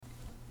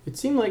It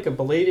seemed like a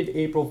belated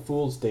April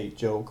Fool's Day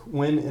joke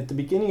when, at the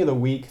beginning of the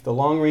week, the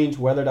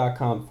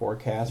longrangeweather.com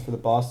forecast for the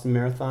Boston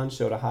Marathon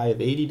showed a high of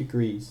 80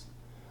 degrees.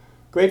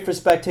 Great for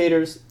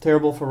spectators,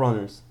 terrible for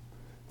runners.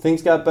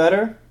 Things got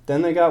better,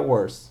 then they got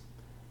worse.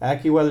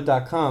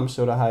 AccuWeather.com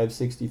showed a high of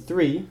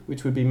 63,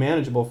 which would be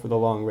manageable for the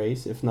long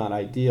race, if not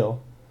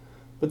ideal.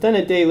 But then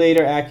a day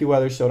later,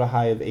 AccuWeather showed a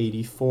high of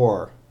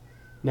 84.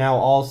 Now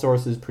all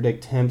sources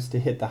predict temps to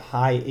hit the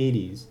high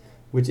 80s,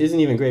 which isn't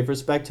even great for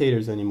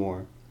spectators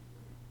anymore.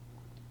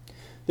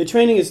 The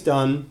training is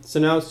done, so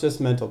now it's just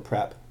mental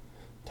prep.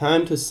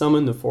 Time to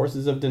summon the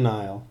forces of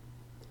denial.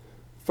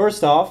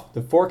 First off,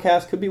 the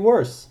forecast could be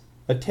worse.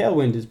 A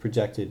tailwind is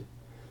projected.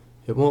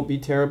 It won't be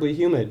terribly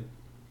humid.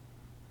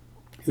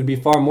 It would be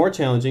far more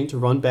challenging to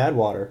run bad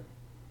water.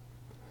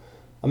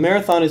 A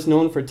marathon is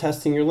known for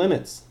testing your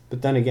limits,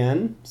 but then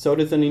again, so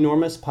does an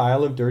enormous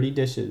pile of dirty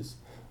dishes,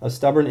 a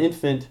stubborn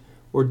infant,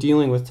 or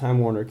dealing with Time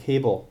Warner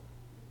Cable.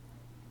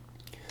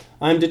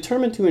 I am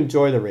determined to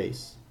enjoy the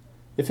race.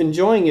 If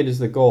enjoying it is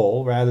the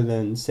goal, rather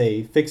than,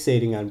 say,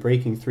 fixating on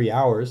breaking 3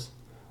 hours,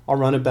 I'll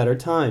run a better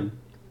time.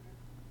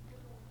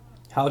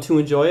 How to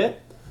enjoy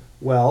it?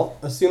 Well,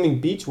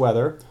 assuming beach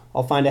weather,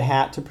 I'll find a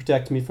hat to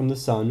protect me from the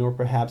sun, or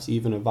perhaps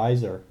even a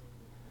visor.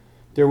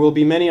 There will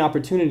be many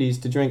opportunities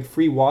to drink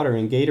free water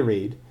in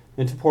Gatorade,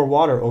 and to pour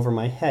water over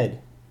my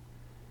head.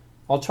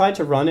 I'll try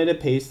to run at a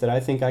pace that I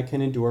think I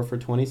can endure for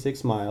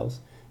 26 miles,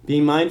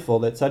 being mindful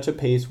that such a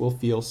pace will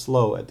feel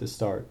slow at the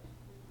start.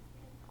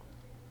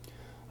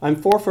 I'm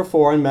 4 for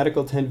 4 in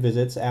medical tent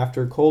visits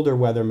after colder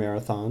weather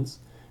marathons,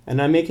 and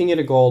I'm making it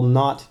a goal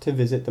not to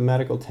visit the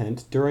medical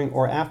tent during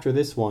or after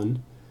this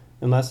one,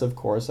 unless, of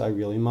course, I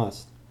really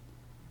must.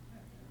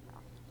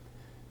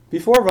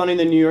 Before running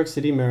the New York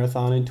City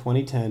Marathon in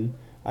 2010,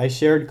 I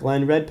shared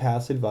Glenn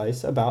Redpath's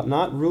advice about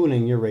not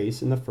ruining your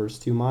race in the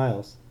first 2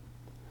 miles.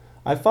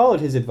 I followed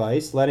his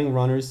advice, letting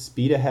runners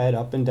speed ahead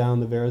up and down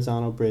the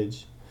Verrazano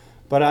Bridge,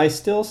 but I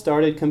still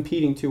started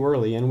competing too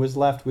early and was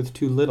left with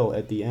too little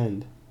at the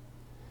end.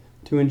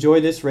 To enjoy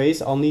this race,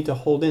 I'll need to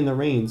hold in the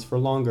reins for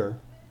longer.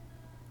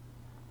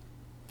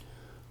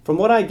 From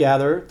what I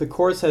gather, the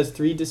course has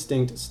 3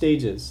 distinct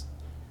stages.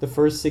 The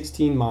first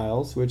 16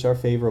 miles, which are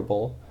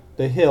favorable,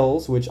 the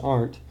hills, which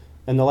aren't,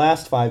 and the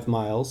last 5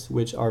 miles,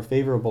 which are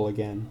favorable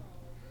again.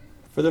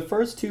 For the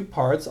first 2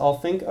 parts, I'll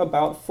think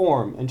about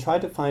form and try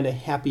to find a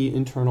happy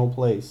internal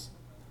place.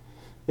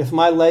 If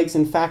my legs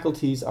and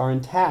faculties are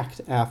intact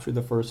after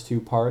the first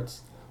 2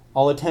 parts,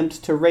 I'll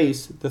attempt to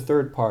race the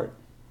third part.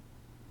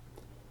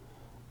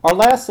 Our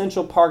last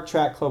Central Park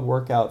Track Club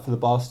workout for the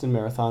Boston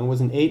Marathon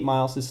was an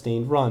 8-mile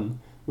sustained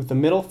run, with the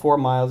middle 4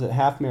 miles at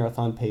half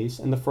marathon pace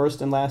and the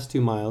first and last 2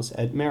 miles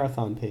at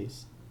marathon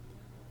pace.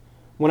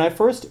 When I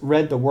first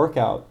read the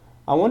workout,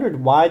 I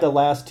wondered why the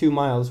last 2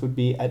 miles would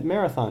be at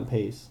marathon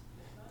pace,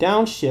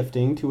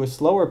 downshifting to a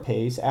slower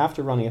pace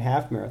after running at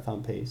half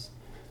marathon pace.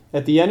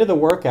 At the end of the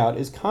workout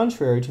is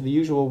contrary to the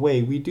usual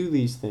way we do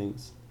these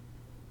things.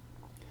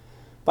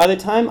 By the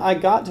time I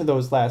got to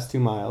those last 2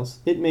 miles,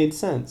 it made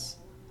sense.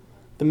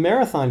 The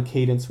marathon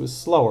cadence was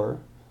slower,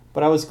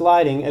 but I was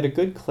gliding at a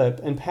good clip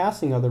and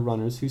passing other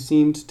runners who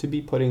seemed to be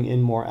putting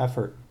in more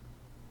effort.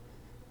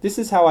 This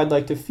is how I'd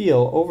like to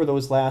feel over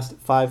those last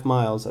 5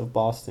 miles of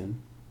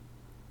Boston.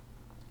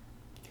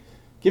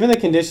 Given the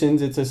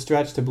conditions, it's a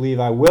stretch to believe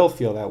I will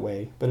feel that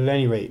way, but at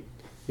any rate,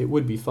 it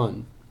would be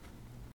fun.